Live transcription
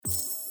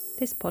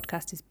This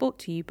podcast is brought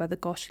to you by the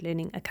Gosh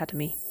Learning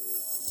Academy.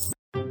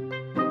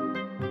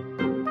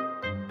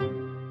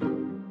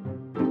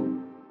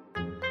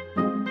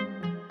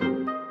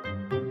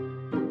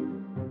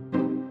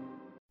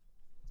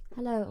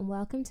 Hello and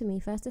welcome to Me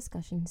First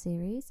Discussion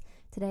series.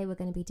 Today we're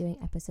going to be doing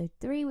episode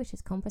 3, which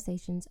is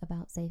conversations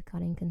about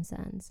safeguarding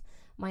concerns.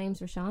 My name's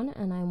Rashan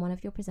and I'm one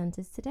of your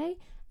presenters today,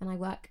 and I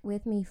work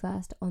with Me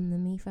First on the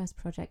Me First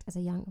project as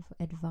a young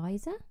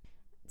advisor.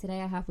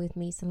 Today I have with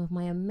me some of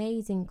my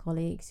amazing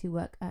colleagues who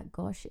work at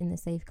Gosh in the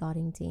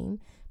safeguarding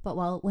team, but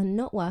while we're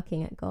not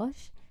working at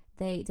Gosh,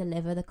 they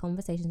deliver the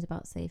conversations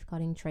about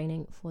safeguarding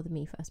training for the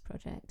Me First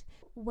project.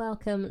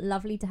 Welcome,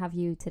 lovely to have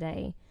you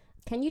today.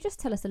 Can you just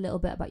tell us a little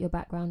bit about your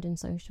background in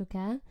social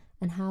care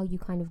and how you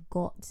kind of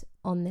got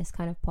on this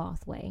kind of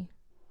pathway?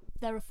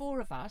 There are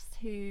 4 of us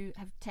who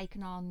have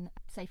taken on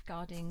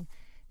safeguarding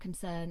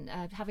concern,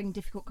 having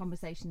difficult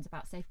conversations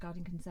about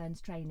safeguarding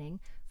concerns training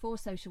for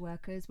social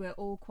workers. We're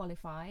all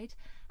qualified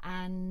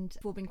and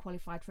we've all been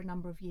qualified for a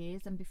number of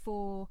years, and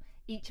before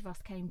each of us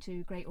came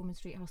to Great Ormond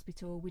Street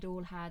Hospital, we'd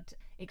all had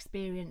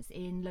experience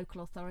in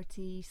local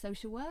authority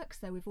social work.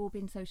 So we've all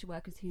been social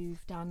workers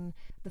who've done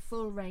the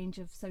full range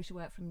of social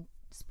work, from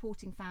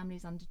supporting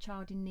families under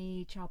child in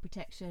need, child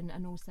protection,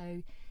 and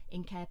also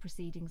in care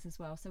proceedings as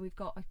well. So we've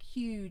got a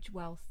huge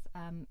wealth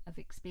of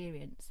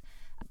experience.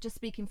 Just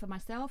speaking for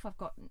myself, I've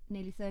got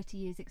nearly 30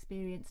 years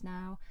experience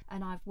now,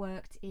 and I've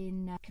worked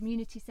in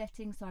community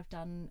settings. So I've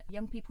done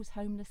young people's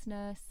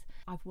homelessness,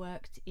 I've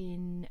worked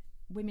in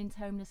women's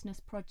homelessness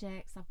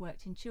projects, I've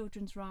worked in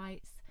children's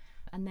rights,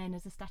 and then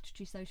as a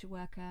statutory social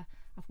worker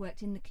I've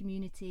worked in the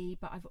community,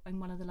 but I've in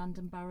one of the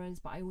London boroughs,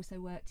 but I also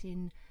worked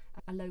in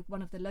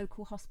one of the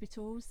local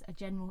hospitals, a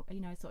general,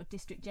 sort of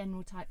district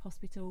general type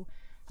hospital,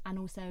 and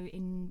also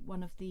in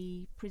one of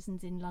the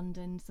prisons in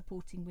London,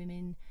 supporting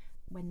women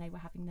when they were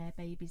having their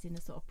babies in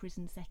a sort of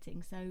prison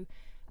setting. So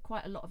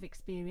quite a lot of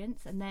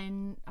experience, and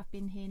then I've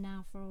been here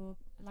now for,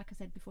 like I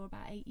said before,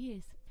 about 8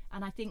 years.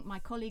 And I think my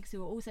colleagues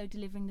who are also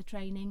delivering the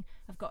training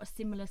have got a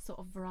similar sort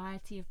of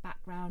variety of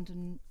background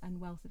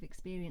and wealth of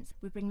experience.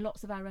 We bring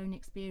lots of our own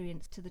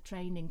experience to the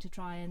training to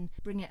try and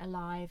bring it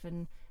alive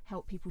and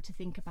help people to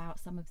think about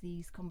some of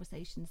these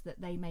conversations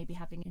that they may be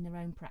having in their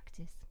own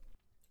practice.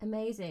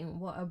 Amazing.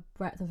 What a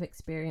breadth of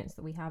experience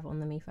that we have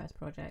on the Me First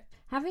project.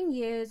 Having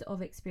years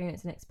of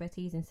experience and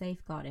expertise in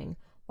safeguarding,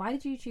 why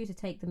did you choose to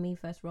take the Me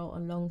First role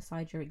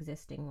alongside your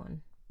existing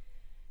one?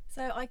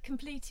 So I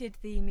completed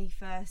the Me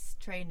First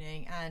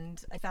training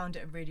and I found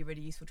it a really, really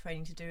useful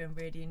training to do and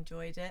really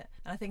enjoyed it.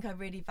 And I think I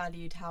really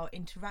valued how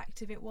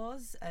interactive it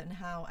was and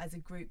how as a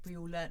group we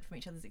all learnt from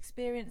each other's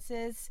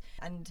experiences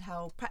and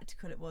how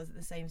practical it was at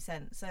the same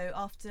sense. So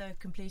after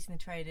completing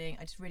the training,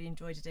 I just really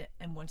enjoyed it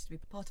and wanted to be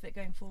part of it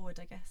going forward,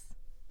 I guess.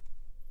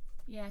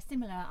 Yeah,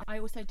 similar. I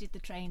also did the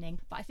training,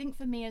 but I think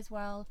for me as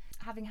well,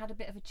 having had a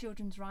bit of a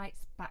children's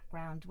rights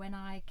background, when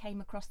I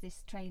came across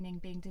this training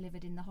being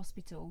delivered in the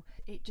hospital,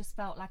 it just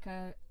felt like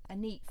a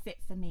neat fit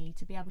for me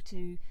to be able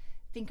to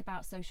think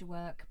about social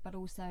work, but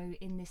also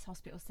in this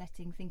hospital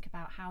setting, think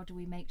about how do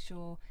we make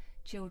sure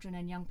children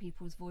and young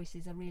people's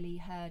voices are really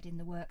heard in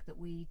the work that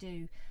we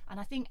do. And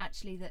I think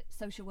actually that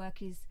social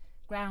work is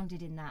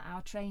grounded in that,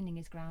 our training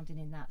is grounded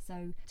in that.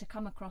 So to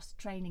come across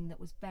training that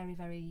was very,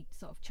 very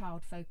sort of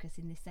child focused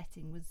in this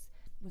setting was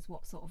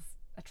what sort of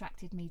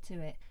attracted me to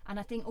it. And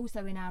I think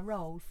also in our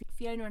role,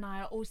 Fiona and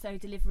I are also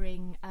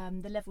delivering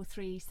the level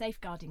 3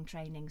 safeguarding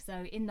training.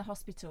 So in the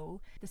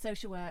hospital, the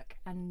social work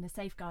and the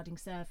safeguarding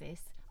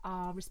service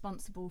are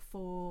responsible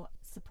for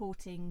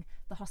supporting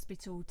the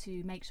hospital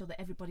to make sure that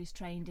everybody's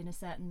trained in a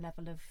certain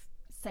level of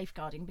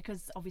safeguarding,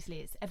 because obviously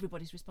it's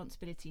everybody's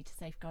responsibility to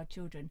safeguard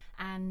children.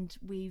 And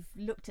we've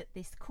looked at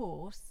this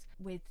course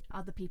with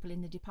other people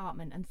in the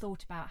department and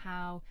thought about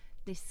how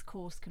this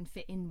course can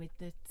fit in with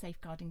the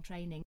safeguarding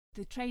training.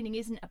 The training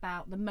isn't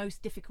about the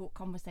most difficult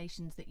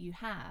conversations that you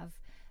have.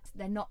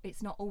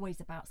 It's not always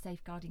about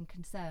safeguarding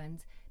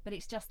concerns, but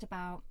it's just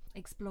about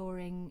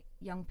exploring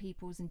young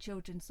people's and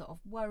children's sort of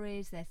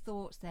worries, their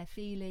thoughts, their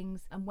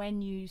feelings. And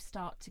when you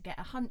start to get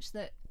a hunch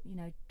that,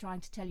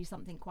 trying to tell you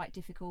something quite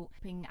difficult,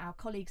 helping our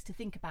colleagues to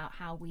think about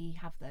how we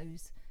have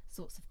those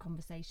sorts of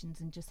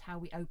conversations and just how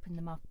we open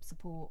them up,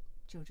 support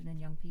children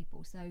and young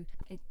people. So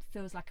it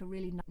feels like a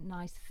really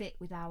nice fit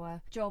with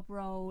our job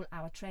role,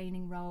 our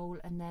training role,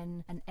 and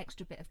then an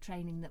extra bit of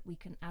training that we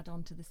can add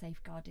on to the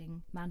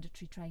safeguarding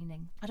mandatory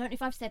training. I don't know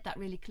if I've said that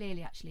really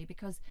clearly actually,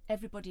 because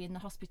everybody in the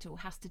hospital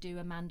has to do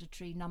a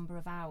mandatory number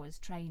of hours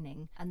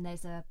training, and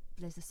there's a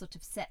sort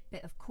of set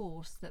bit of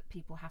course that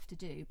people have to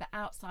do, but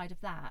outside of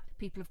that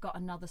people have got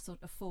another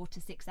sort of 4 to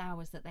 6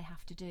 hours that they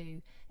have to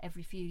do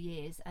every few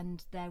years,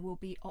 and there will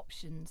be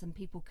options and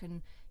people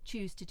can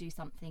choose to do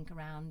something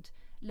around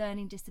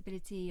learning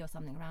disability or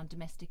something around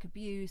domestic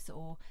abuse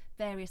or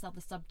various other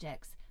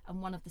subjects,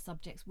 and one of the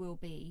subjects will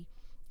be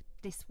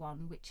this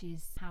one, which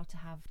is how to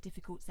have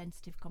difficult,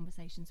 sensitive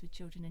conversations with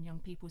children and young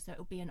people. So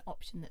it'll be an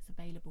option that's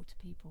available to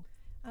people.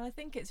 And I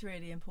think it's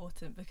really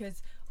important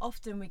because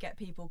often we get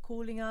people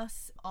calling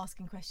us,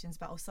 asking questions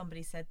about, oh,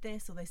 somebody said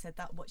this or they said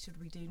that, what should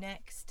we do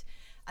next?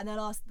 and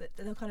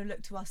they'll kind of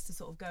look to us to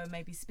sort of go and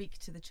maybe speak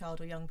to the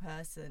child or young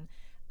person.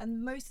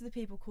 And most of the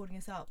people calling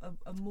us up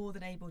are more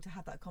than able to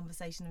have that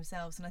conversation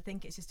themselves. And I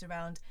think it's just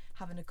around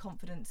having a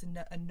confidence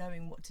and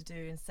knowing what to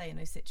do and say in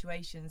those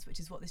situations, which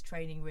is what this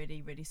training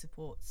really, really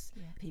supports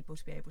people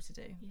to be able to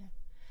do. Yeah.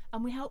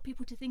 And we help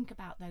people to think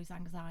about those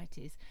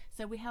anxieties.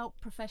 So we help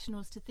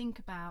professionals to think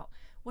about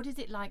what is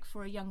it like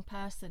for a young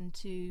person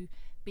to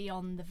be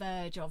on the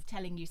verge of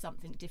telling you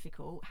something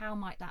difficult. How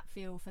might that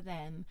feel for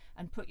them,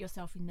 and put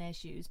yourself in their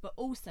shoes. But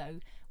also,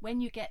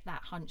 when you get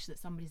that hunch that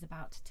somebody's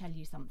about to tell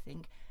you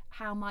something,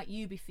 how might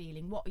you be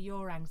feeling? What are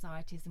your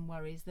anxieties and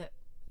worries that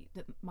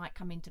might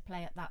come into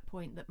play at that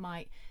point, that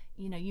might,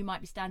 you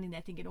might be standing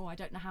there thinking, oh, I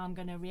don't know how I'm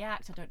going to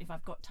react, I don't know if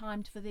I've got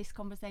time for this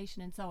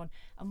conversation, and so on.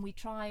 And we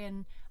try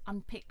and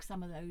unpick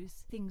some of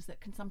those things that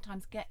can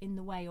sometimes get in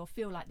the way or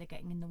feel like they're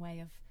getting in the way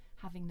of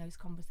having those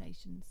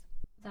conversations.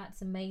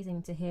 That's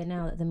amazing to hear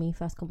now that the Me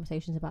First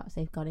Conversations about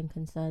Safeguarding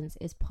Concerns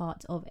is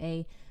part of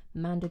a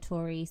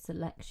mandatory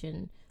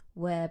selection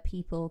where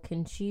people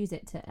can choose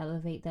it to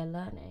elevate their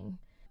learning.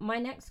 My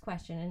next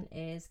question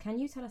is, can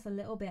you tell us a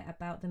little bit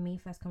about the Me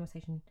First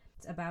Conversations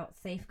about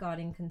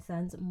Safeguarding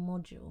Concerns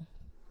module?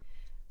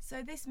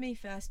 So this Me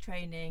First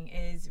training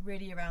is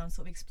really around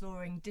sort of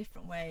exploring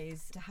different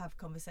ways to have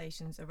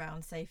conversations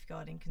around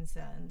safeguarding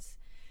concerns.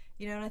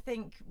 And I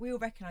think we all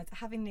recognise that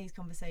having these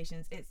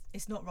conversations,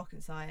 it's not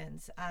rocket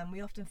science, and we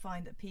often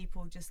find that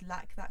people just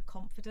lack that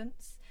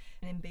confidence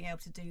in being able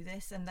to do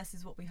this, and this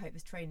is what we hope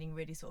this training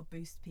really sort of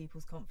boosts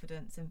people's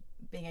confidence and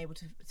being able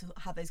to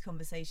have those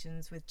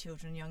conversations with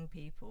children and young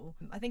people.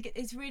 I think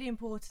it's really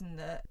important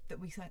that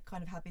we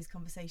kind of have these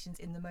conversations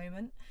in the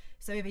moment.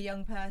 So if a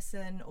young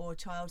person or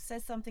child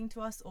says something to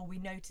us, or we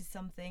notice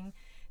something,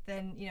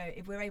 then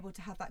if we're able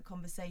to have that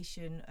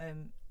conversation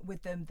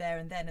with them there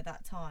and then at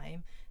that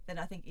time, then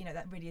I think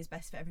that really is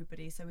best for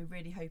everybody. So we're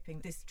really hoping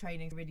this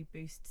training really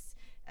boosts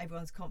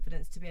everyone's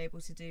confidence to be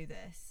able to do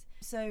this.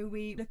 So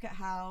we look at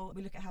how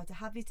to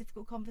have these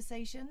difficult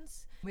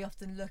conversations. We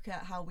often look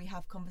at how we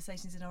have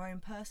conversations in our own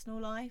personal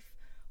life,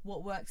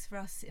 what works for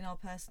us in our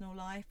personal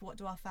life, what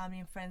do our family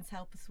and friends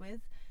help us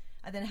with,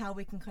 and then how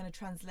we can kind of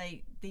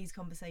translate these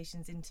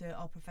conversations into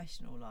our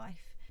professional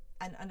life.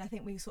 And I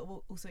think we sort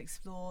of also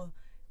explore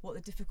what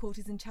the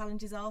difficulties and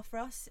challenges are for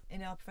us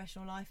in our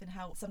professional life, and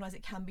how sometimes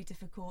it can be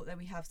difficult, that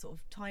we have sort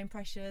of time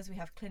pressures, we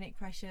have clinic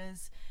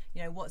pressures,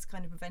 what's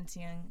kind of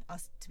preventing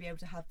us to be able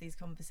to have these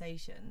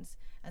conversations.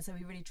 And so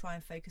we really try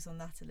and focus on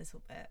that a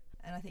little bit.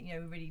 And I think we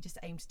really just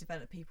aim to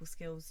develop people's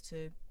skills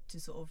to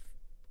sort of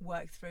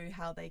work through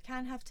how they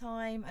can have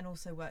time, and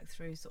also work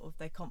through sort of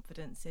their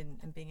confidence in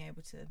being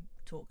able to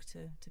talk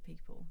to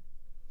people.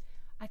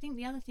 I think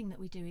the other thing that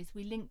we do is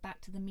we link back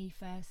to the Me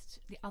First,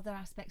 the other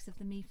aspects of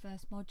the Me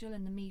First module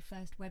and the Me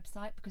First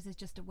website, because there's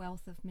just a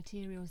wealth of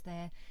materials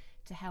there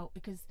to help,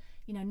 because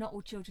not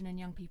all children and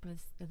young people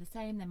are the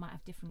same. They might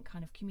have different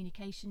kind of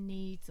communication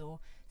needs or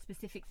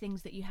specific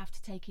things that you have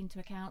to take into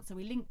account. So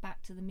we link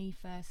back to the Me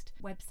First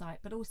website,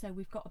 but also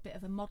we've got a bit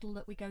of a model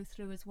that we go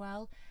through as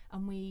well,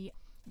 and we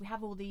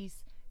have all these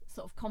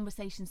sort of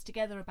conversations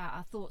together about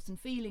our thoughts and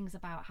feelings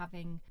about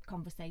having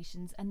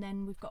conversations, and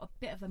then we've got a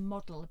bit of a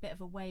model, a bit of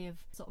a way of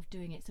sort of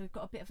doing it. So we've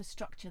got a bit of a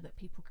structure that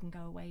people can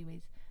go away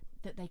with,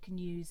 that they can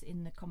use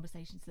in the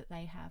conversations that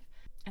they have.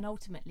 And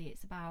ultimately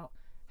it's about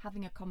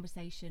having a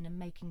conversation and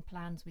making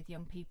plans with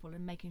young people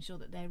and making sure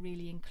that they're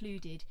really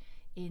included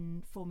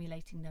in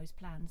formulating those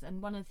plans.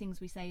 And one of the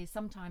things we say is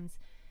sometimes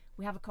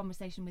we have a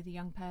conversation with a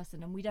young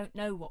person and we don't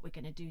know what we're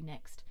going to do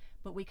next,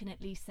 but we can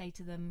at least say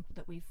to them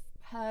that we've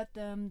heard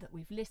them, that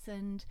we've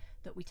listened,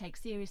 that we take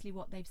seriously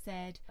what they've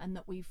said, and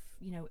that we've,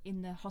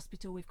 in the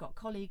hospital we've got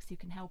colleagues who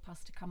can help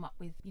us to come up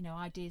with,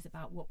 ideas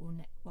about what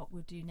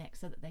we'll do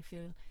next, so that they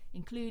feel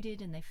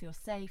included and they feel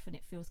safe and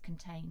it feels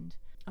contained.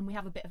 And we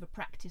have a bit of a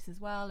practice as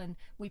well, and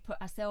we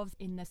put ourselves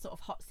in the sort of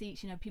hot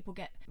seats. People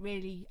get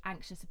really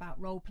anxious about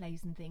role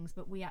plays and things,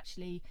 but we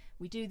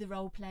do the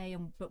role play,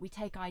 but we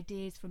take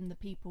ideas from the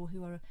people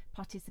who are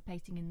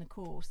participating in the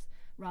course,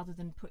 rather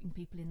than putting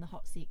people in the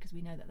hot seat, because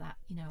we know that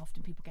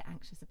often people get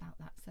anxious about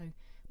that. So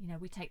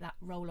we take that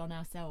role on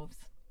ourselves.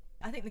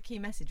 I think the key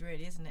message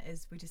really, isn't it,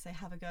 is we just say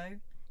have a go.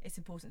 It's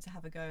important to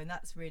have a go, and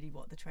that's really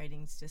what the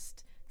training's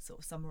just sort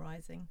of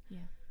summarising. Yeah.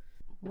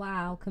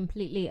 Wow,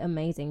 completely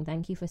amazing.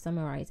 Thank you for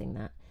summarising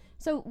that.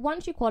 So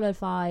once you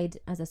qualified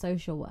as a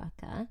social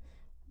worker,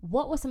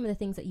 what were some of the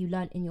things that you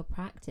learned in your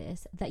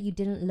practice that you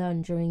didn't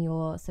learn during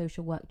your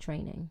social work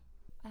training?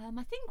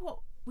 I think what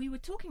we were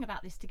talking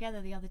about this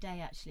together the other day,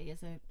 actually,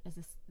 as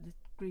a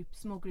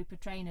small group of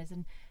trainers,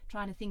 and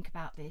trying to think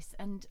about this.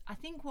 And I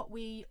think what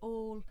we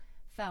all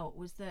felt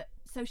was that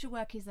social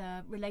work is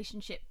a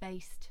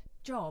relationship-based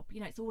job.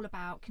 It's all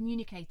about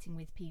communicating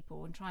with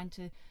people and trying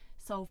to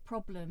solve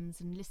problems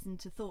and listen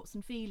to thoughts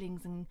and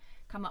feelings and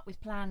come up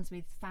with plans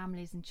with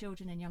families and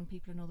children and young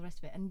people and all the rest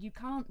of it. And you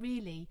can't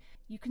really,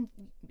 you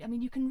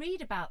can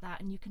read about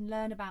that and you can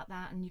learn about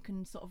that, and you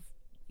can sort of,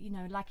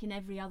 like in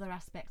every other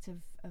aspect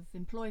of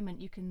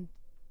employment, you can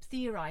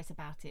theorize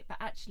about it, but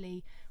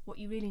actually what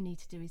you really need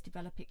to do is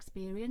develop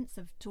experience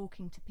of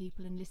talking to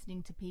people and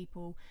listening to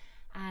people,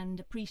 and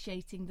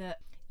appreciating that,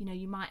 you know,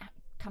 you might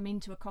come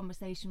into a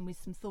conversation with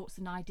some thoughts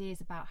and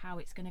ideas about how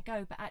it's going to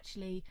go, but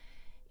actually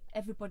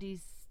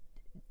everybody's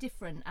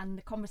different and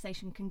the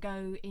conversation can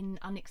go in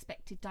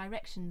unexpected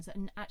directions,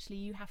 and actually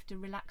you have to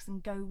relax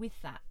and go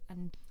with that,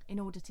 and in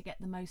order to get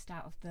the most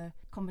out of the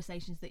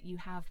conversations that you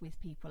have with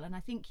people. And I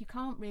think you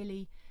can't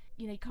really,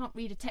 you know, you can't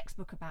read a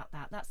textbook about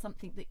that. That's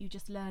something that you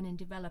just learn and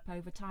develop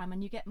over time,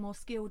 and you get more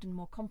skilled and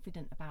more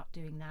confident about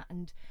doing that,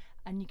 and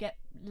you get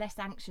less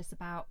anxious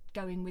about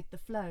going with the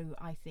flow,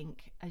 I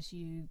think, as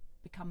you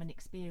become an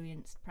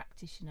experienced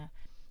practitioner.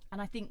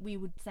 And I think we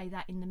would say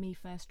that in the Me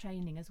First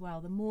training as well.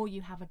 The more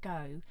you have a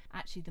go,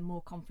 actually the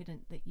more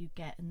confident that you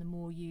get, and the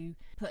more you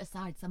put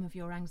aside some of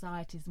your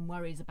anxieties and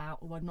worries about,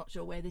 oh, I'm not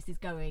sure where this is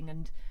going,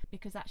 and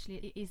because actually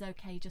it is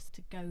okay just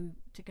to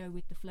go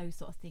with the flow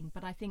sort of thing.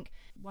 But I think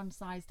one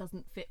size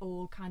doesn't fit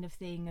all kind of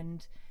thing,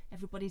 and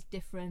everybody's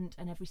different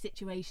and every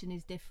situation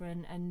is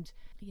different, and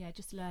yeah,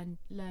 just learn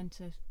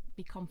to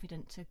be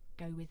confident to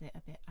go with it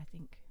a bit, I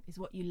think, is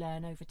what you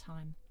learn over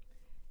time.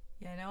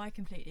 Yeah, no, I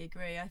completely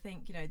agree. I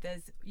think, you know,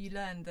 you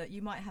learn that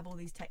you might have all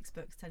these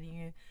textbooks telling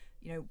you,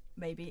 you know,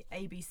 maybe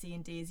A, B, C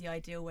and D is the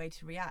ideal way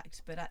to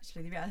react, but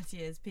actually the reality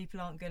is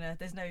people aren't gonna,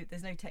 there's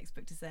no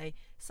textbook to say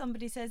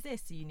somebody says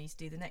this so you need to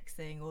do the next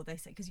thing, or they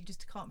say, because you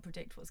just can't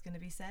predict what's going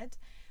to be said.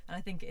 And I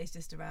think it is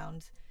just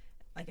around,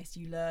 I guess,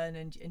 you learn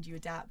and you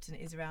adapt, and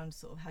it is around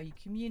sort of how you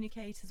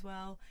communicate as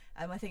well.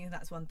 I think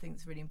that's one thing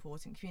that's really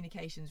important.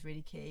 Communication is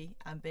really key,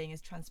 and being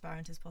as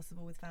transparent as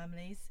possible with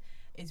families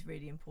is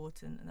really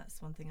important, and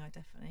that's one thing I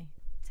definitely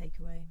take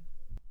away.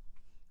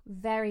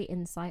 Very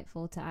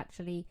insightful to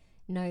actually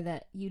know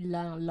that you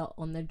learn a lot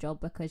on the job,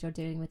 because you're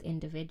dealing with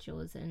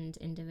individuals and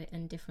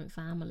different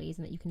families,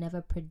 and that you can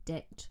never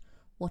predict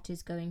what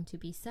is going to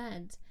be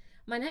said.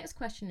 My next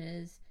question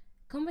is,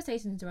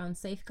 conversations around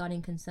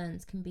safeguarding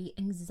concerns can be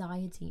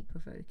anxiety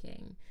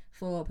provoking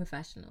for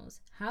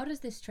professionals. How does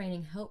this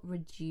training help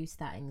reduce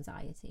that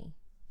anxiety?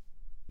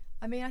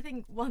 I mean, I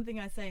think one thing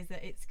I'd say is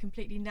that it's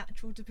completely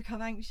natural to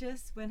become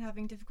anxious when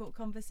having difficult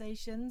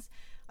conversations.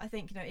 I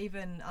think, you know,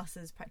 even us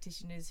as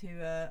practitioners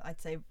who are, I'd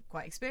say,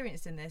 quite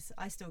experienced in this,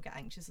 I still get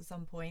anxious at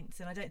some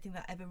points, and I don't think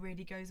that ever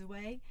really goes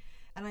away.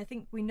 And I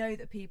think we know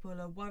that people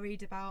are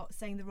worried about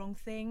saying the wrong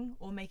thing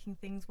or making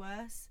things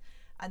worse,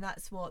 and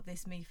that's what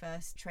this Me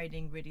First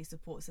training really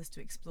supports us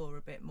to explore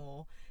a bit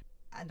more.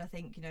 And I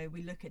think, you know,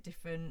 we look at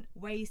different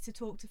ways to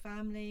talk to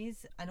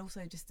families, and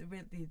also just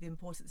the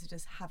importance of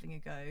just having a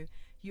go.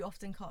 You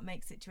often can't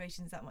make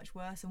situations that much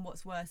worse, and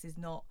what's worse is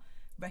not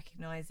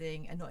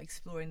recognising and not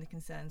exploring the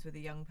concerns with a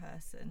young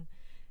person.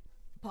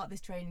 Part of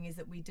this training is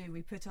that we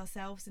put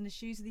ourselves in the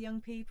shoes of the young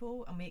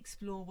people, and we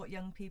explore what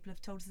young people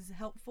have told us is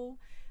helpful,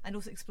 and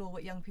also explore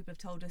what young people have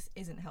told us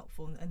isn't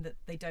helpful and that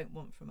they don't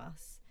want from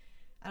us.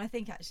 And I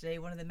think actually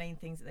one of the main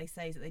things that they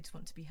say is that they just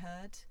want to be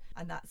heard,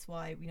 and that's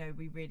why, you know,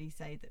 we really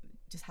say that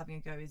just having a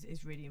go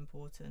is really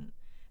important.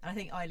 And I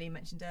think Eileen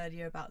mentioned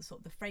earlier about sort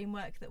of the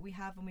framework that we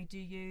have and we do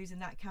use,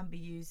 and that can be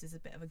used as a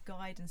bit of a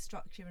guide and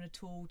structure and a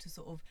tool to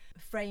sort of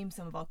frame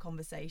some of our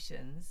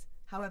conversations.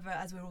 However,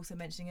 as we were also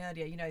mentioning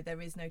earlier, you know,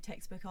 there is no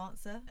textbook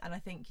answer, and I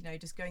think, you know,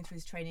 just going through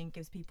this training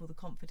gives people the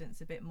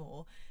confidence a bit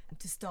more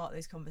to start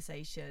those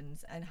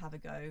conversations and have a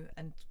go,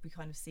 and we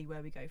kind of see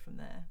where we go from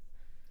there.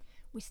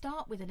 We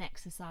start with an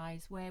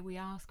exercise where we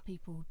ask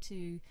people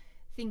to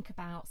think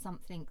about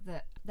something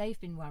that they've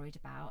been worried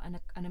about,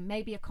 and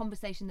maybe a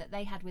conversation that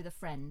they had with a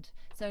friend.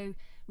 So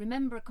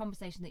remember a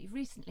conversation that you've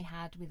recently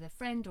had with a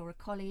friend or a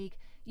colleague.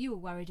 You were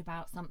worried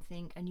about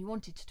something and you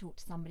wanted to talk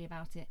to somebody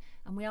about it,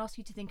 and we ask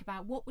you to think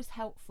about what was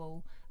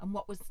helpful and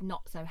what was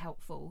not so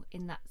helpful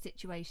in that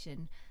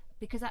situation.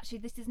 Because actually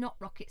this is not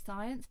rocket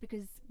science,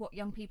 because what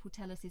young people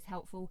tell us is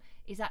helpful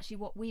is actually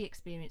what we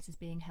experience as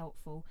being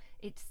helpful.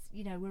 It's,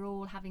 you know, we're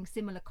all having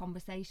similar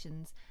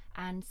conversations,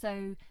 and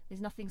so there's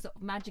nothing sort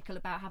of magical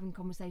about having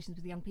conversations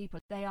with young people.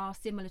 They are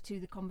similar to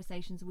the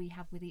conversations we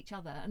have with each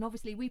other, and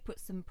obviously we put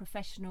some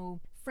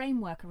professional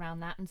framework around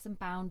that and some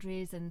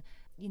boundaries, and,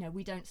 you know,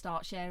 we don't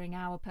start sharing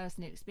our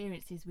personal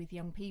experiences with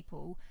young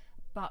people,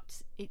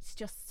 but it's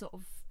just sort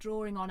of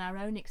drawing on our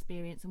own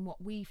experience and what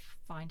we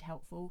find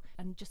helpful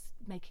and just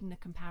making the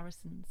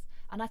comparisons.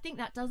 And I think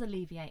that does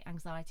alleviate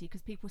anxiety,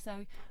 because people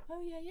say,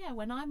 oh yeah,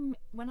 when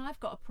I've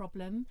got a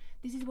problem,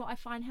 this is what I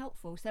find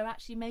helpful. So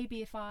actually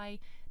maybe if I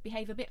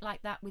behave a bit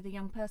like that with a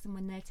young person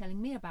when they're telling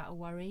me about a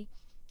worry,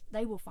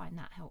 they will find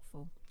that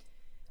helpful.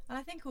 And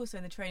I think also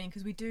in the training,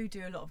 because we do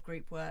a lot of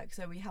group work,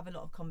 so we have a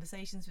lot of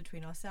conversations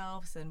between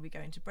ourselves, and we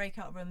go into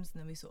breakout rooms and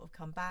then we sort of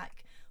come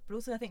back. But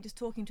also I think just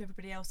talking to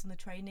everybody else on the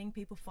training,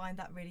 people find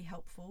that really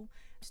helpful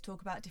to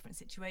talk about different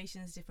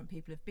situations different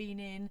people have been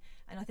in,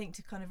 and I think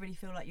to kind of really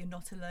feel like you're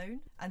not alone,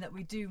 and that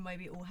we do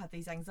maybe all have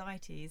these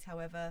anxieties.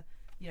 However,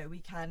 you know, we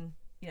can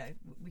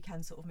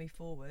sort of move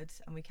forward,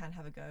 and we can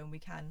have a go, and we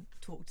can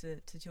talk to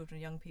children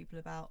and young people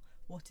about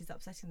what is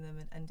upsetting them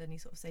and any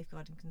sort of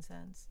safeguarding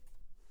concerns.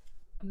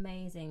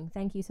 Amazing.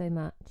 Thank you so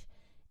much.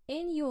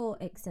 In your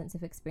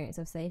extensive experience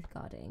of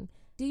safeguarding,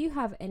 do you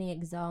have any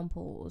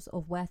examples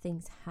of where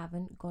things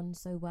haven't gone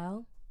so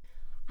well?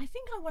 I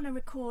think I want to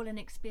recall an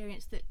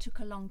experience that took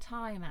a long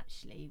time,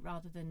 actually,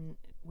 rather than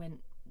went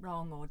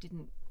wrong or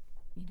didn't,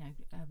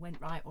 went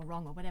right or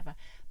wrong or whatever.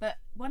 But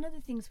one of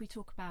the things we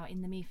talk about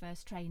in the Me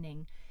First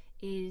training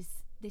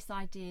is this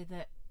idea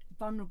that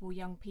vulnerable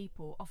young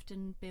people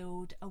often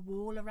build a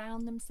wall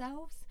around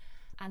themselves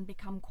and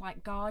become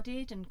quite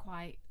guarded and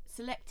quite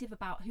selective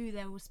about who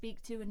they will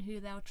speak to and who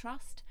they'll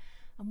trust.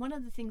 And one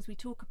of the things we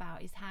talk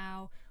about is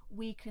how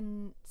we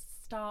can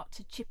start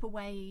to chip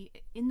away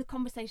in the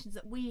conversations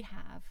that we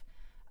have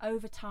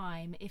over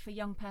time. If a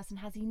young person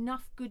has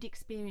enough good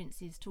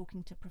experiences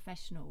talking to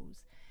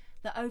professionals,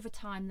 that over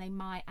time they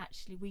might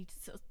actually, we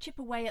sort of chip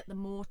away at the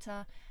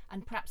mortar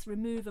and perhaps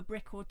remove a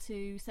brick or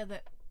two, so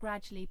that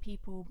gradually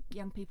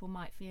young people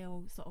might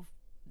feel sort of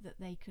that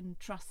they can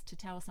trust to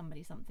tell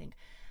somebody something.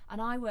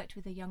 And I worked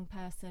with a young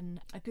person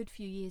a good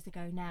few years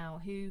ago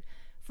now who,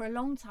 for a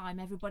long time,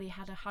 everybody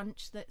had a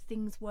hunch that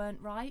things weren't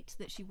right,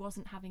 that she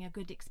wasn't having a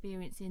good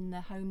experience in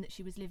the home that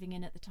she was living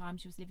in at the time.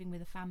 She was living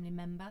with a family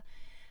member,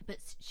 but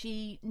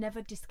she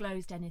never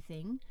disclosed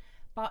anything.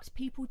 But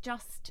people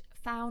just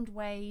found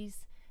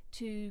ways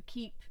to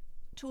keep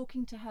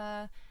talking to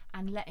her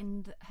and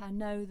letting her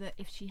know that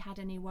if she had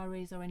any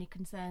worries or any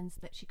concerns,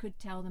 that she could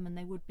tell them, and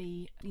they would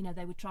be,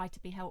 they would try to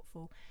be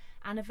helpful.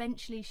 And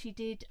eventually she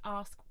did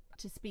ask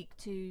to speak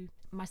to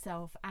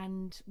myself,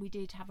 and we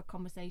did have a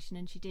conversation,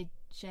 and she did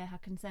share her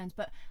concerns.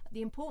 But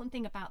the important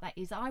thing about that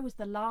is I was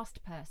the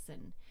last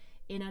person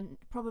in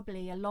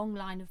probably a long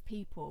line of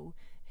people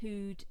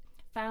who'd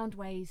found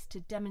ways to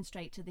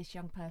demonstrate to this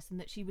young person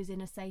that she was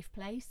in a safe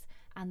place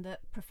and that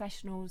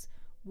professionals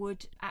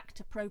would act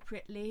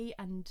appropriately.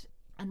 And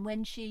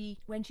when she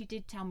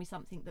did tell me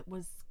something that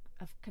was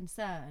of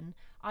concern,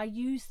 I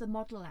used the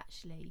model.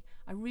 Actually,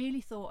 I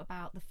really thought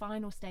about the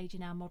final stage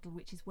in our model,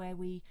 which is where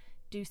we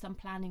do some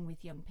planning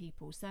with young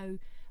people. So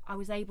I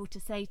was able to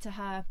say to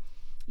her,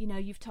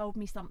 you've told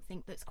me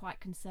something that's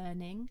quite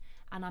concerning,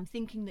 and I'm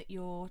thinking that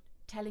you're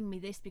telling me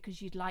this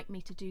because you'd like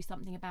me to do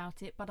something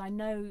about it, but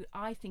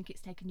I think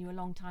it's taken you a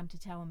long time to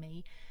tell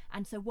me,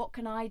 and so what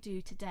can I do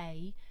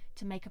today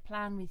to make a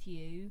plan with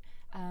you,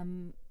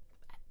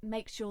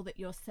 make sure that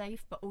you're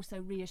safe, but also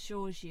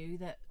reassures you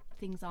that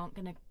things aren't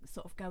going to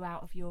sort of go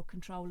out of your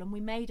control. And we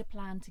made a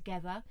plan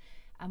together,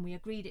 and we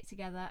agreed it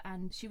together,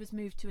 and she was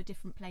moved to a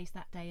different place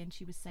that day, and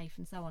she was safe,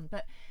 and so on.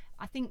 But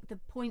I think the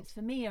points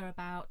for me are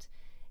about,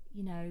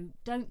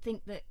 don't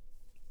think that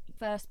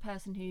first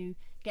person who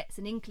gets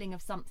an inkling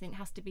of something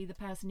has to be the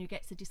person who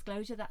gets a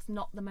disclosure. That's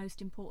not the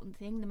most important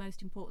thing. The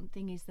most important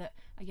thing is that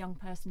a young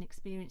person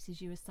experiences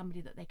you as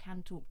somebody that they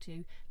can talk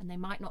to, and they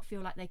might not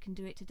feel like they can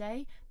do it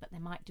today, but they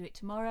might do it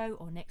tomorrow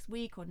or next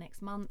week or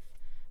next month.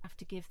 I have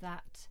to give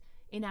that.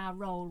 In our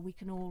role, we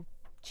can all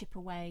chip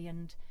away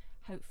and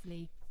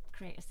hopefully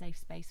create a safe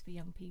space for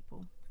young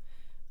people.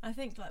 I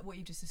think, like what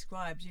you just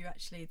described,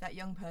 that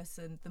young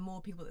person, the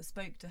more people that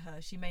spoke to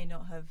her, she may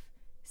not have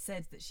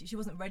said that she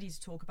wasn't ready to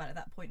talk about it at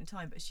that point in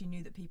time, but she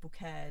knew that people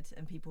cared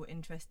and people were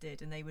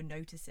interested and they were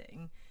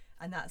noticing.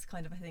 And that's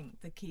kind of, I think,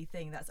 the key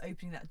thing. That's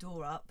opening that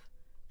door up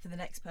for the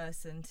next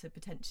person to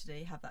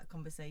potentially have that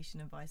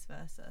conversation and vice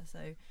versa.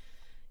 So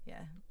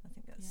yeah, I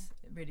think that's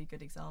a really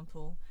good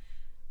example.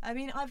 I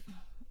mean,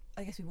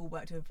 I guess we've all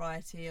worked with a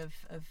variety of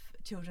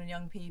children and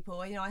young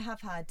people. I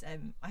have had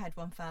I had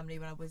one family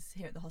when I was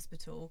here at the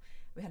hospital.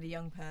 We had a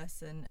young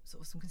person,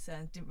 sort of some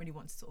concerns, didn't really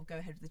want to sort of go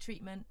ahead with the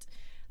treatment,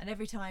 and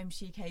every time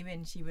she came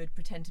in she would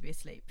pretend to be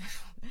asleep.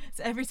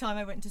 So every time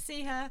I went to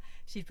see her,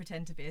 she'd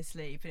pretend to be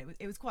asleep, and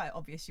it was quite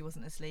obvious she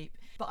wasn't asleep.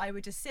 But I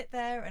would just sit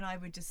there and I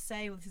would just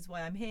say, well, this is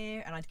why I'm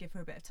here, and I'd give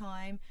her a bit of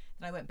time.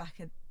 Then I went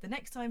back the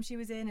next time she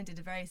was in and did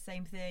the very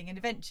same thing, and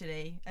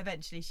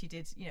eventually she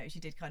did, she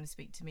did kind of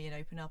speak to me and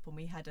open up, and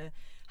we had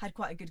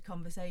quite a good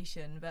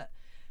conversation. But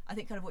I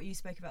think kind of what you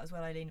spoke about as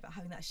well, Eileen, about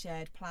having that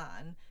shared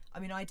plan. I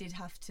mean, I did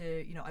have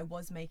to, I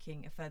was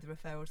making a further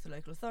referral to the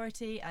local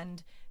authority,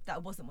 and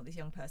that wasn't what this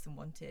young person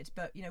wanted.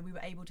 But, we were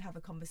able to have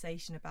a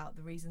conversation about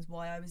the reasons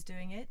why I was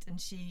doing it,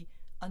 and she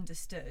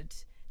understood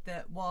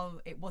that while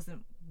it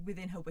wasn't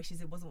within her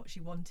wishes, it wasn't what she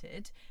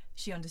wanted,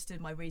 she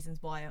understood my reasons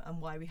why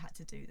and why we had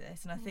to do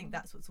this. And I think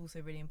that's what's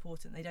also really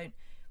important.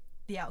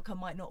 The outcome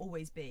might not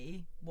always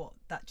be what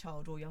that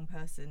child or young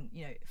person,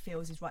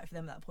 feels is right for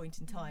them at that point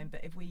in time.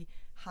 But if we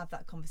have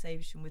that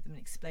conversation with them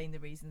and explain the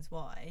reasons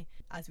why,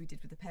 as we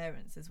did with the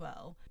parents as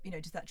well,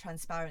 just that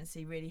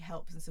transparency really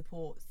helps and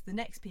supports the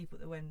next people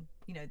that when,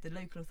 the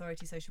local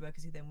authority social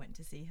workers who then went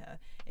to see her,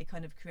 it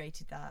kind of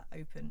created that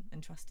open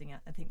and trusting,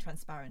 I think,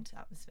 transparent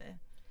atmosphere.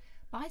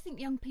 But I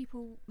think young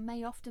people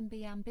may often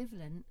be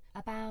ambivalent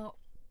about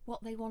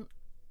what they want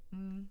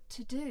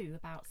to do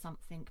about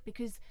something,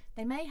 because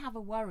they may have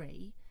a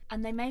worry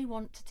and they may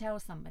want to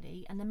tell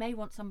somebody and they may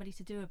want somebody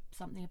to do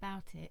something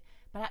about it,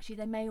 but actually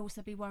they may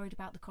also be worried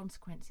about the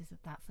consequences of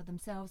that for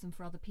themselves and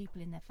for other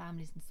people in their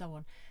families and so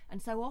on.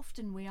 And so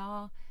often we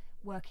are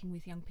working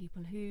with young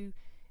people who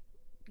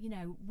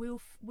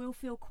we'll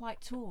feel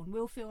quite torn.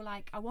 We'll feel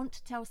like, I want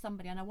to tell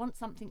somebody and I want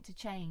something to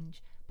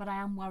change, but I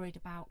am worried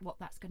about what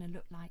that's going to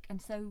look like.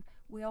 And so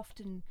we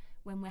often,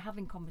 when we're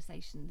having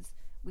conversations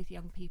with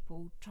young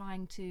people,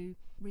 trying to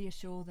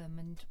reassure them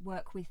and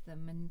work with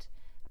them, and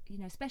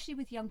especially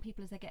with young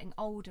people as they're getting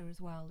older as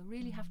well, they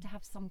really have to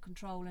have some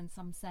control and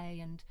some say,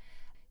 and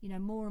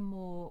more and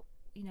more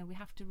we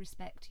have to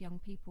respect young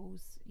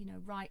people's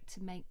right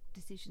to make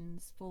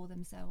decisions for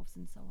themselves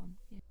and so on.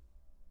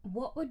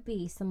 What would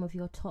be some of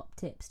your top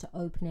tips to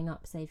opening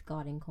up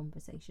safeguarding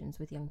conversations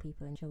with young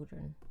people and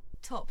children?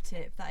 Top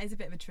tip, that is a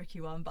bit of a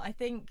tricky one, but I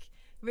think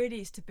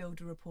really is to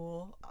build a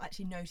rapport.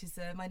 Actually notice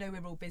them. I know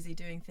we're all busy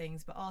doing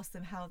things, but ask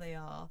them how they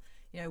are,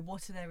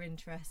 what are their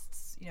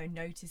interests,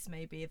 notice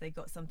maybe if they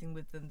got something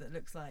with them that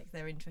looks like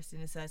they're interested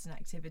in a certain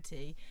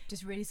activity.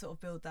 Just really sort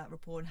of build that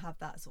rapport and have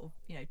that sort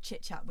of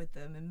chit chat with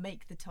them and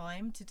make the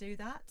time to do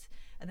that.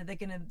 And then they're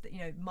going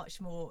to much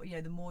more,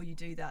 the more you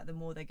do that, the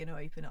more they're going to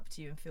open up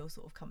to you and feel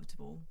sort of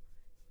comfortable.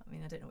 I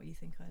mean, I don't know what you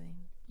think, Eileen.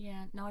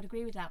 Yeah, no, I'd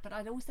agree with that, but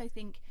I'd also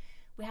think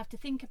we have to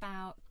think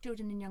about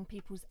children and young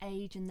people's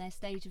age and their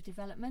stage of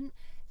development.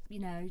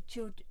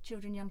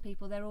 Children, young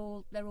people, they're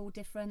all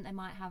different. They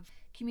might have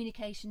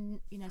communication,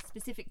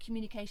 specific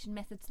communication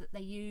methods that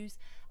they use.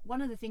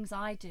 One of the things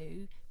I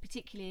do,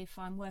 particularly if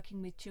I'm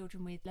working with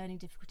children with learning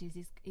difficulties,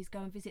 is go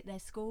and visit their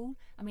school.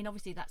 I mean,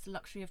 obviously that's a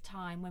luxury of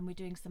time when we're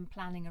doing some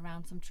planning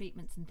around some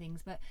treatments and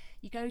things, but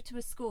you go to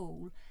a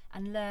school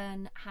and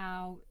learn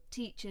how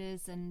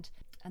teachers and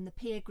the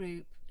peer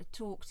group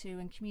talk to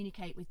and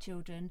communicate with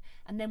children,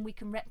 and then we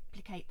can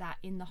replicate that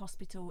in the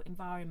hospital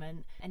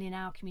environment and in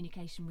our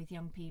communication with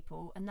young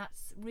people. And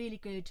that's really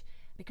good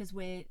because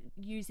we're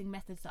using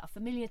methods that are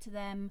familiar to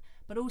them,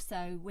 but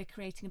also we're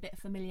creating a bit of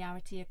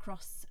familiarity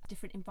across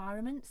different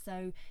environments.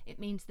 So it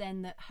means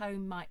then that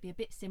home might be a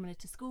bit similar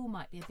to school,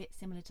 might be a bit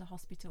similar to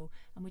hospital,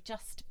 and we're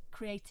just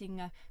creating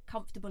a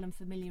comfortable and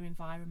familiar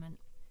environment.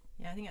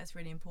 Yeah, I think that's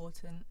really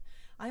important.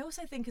 I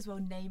also think as well,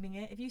 naming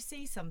it. If you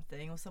see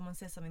something or someone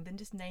says something, then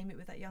just name it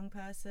with that young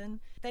person.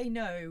 They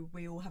know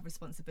we all have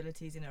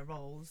responsibilities in our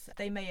roles.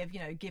 They may have,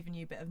 given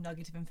you a bit of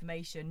nugget of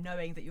information,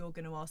 knowing that you're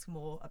going to ask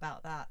more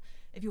about that.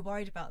 If you're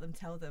worried about them,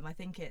 tell them. I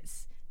think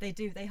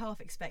they half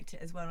expect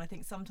it as well. And I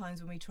think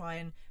sometimes when we try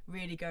and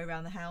really go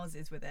around the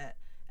houses with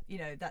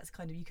it, that's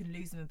kind of, you can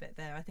lose them a bit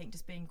there. I think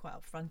just being quite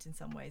upfront in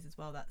some ways as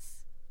well,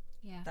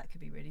 that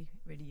could be really,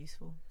 really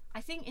useful. I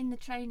think in the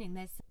training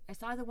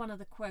it's either one of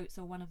the quotes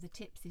or one of the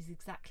tips is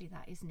exactly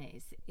that, isn't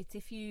it? It's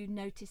if you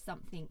notice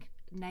something,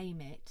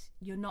 name it.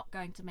 You're not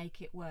going to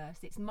make it worse.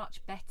 It's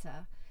much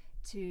better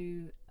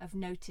to have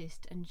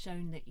noticed and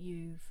shown that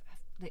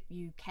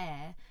you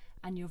care,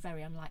 and you're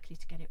very unlikely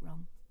to get it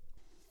wrong.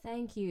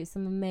 Thank you.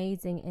 Some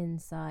amazing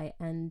insight,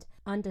 and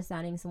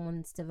understanding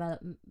someone's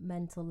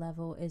developmental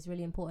level is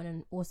really important,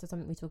 and also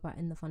something we talk about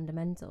in the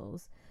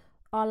fundamentals.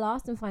 Our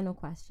last and final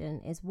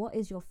question is, what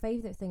is your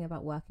favourite thing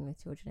about working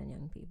with children and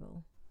young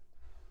people?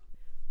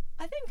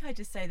 I think I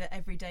just say that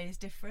every day is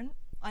different.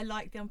 I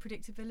like the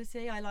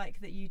unpredictability. I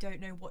like that you don't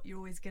know what you're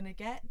always going to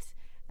get.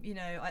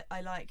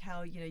 I like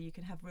how, you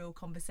can have real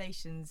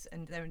conversations,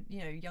 and they're,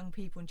 young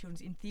people and children's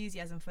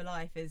enthusiasm for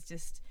life is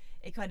just,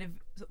 it kind of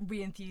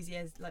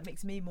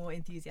makes me more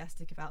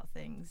enthusiastic about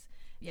things.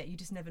 Yeah, you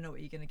just never know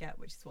what you're going to get,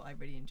 which is what I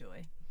really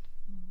enjoy.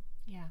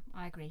 Yeah,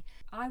 I agree.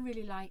 I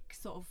really like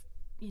sort of,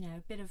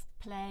 a bit of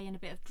play and a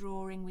bit of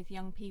drawing with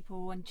young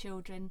people and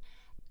children.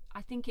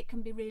 I think it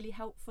can be really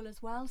helpful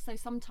as well. So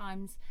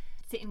sometimes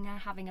sitting there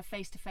having a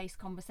face-to-face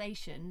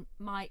conversation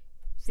might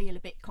feel a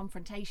bit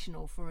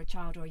confrontational for a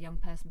child or a young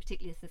person,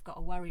 particularly if they've got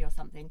a worry or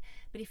something.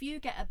 But if you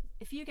get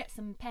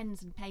some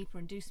pens and paper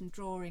and do some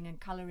drawing and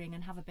colouring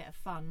and have a bit of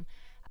fun,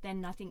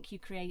 then I think you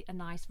create a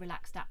nice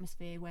relaxed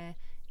atmosphere where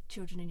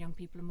children and young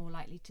people are more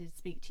likely to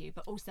speak to you.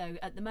 But also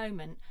at the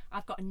moment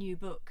I've got a new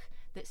book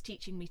that's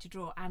teaching me to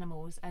draw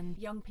animals, and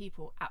young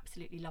people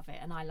absolutely love it,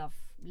 and I love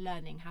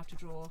learning how to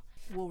draw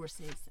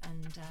walruses,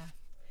 and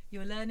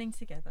you're learning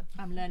together.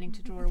 I'm learning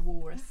to draw a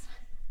walrus.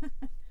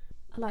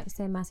 I'd like to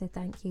say a massive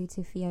thank you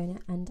to Fiona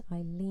and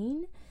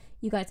Eileen.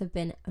 You guys have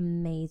been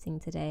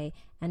amazing today,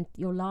 and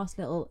your last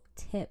little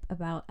tip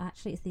about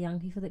actually it's the young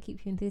people that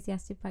keep you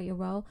enthusiastic about your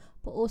role,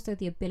 but also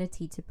the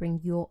ability to bring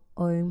your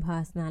own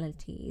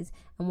personalities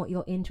and what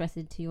you're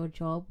interested to your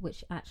job,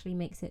 which actually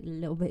makes it a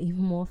little bit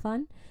even more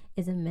fun,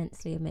 is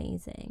immensely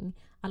amazing.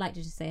 I'd like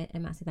to just say a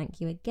massive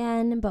thank you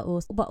again, but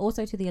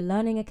also to the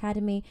Learning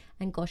Academy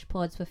and Gosh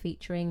Pods for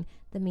featuring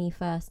the Me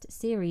First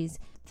series.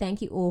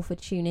 Thank you all for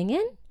tuning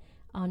in.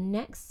 Our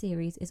next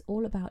series is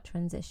all about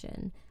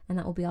transition, and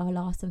that will be our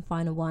last and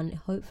final one,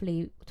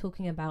 hopefully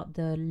talking about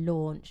the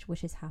launch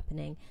which is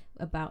happening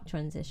about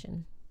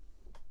transition.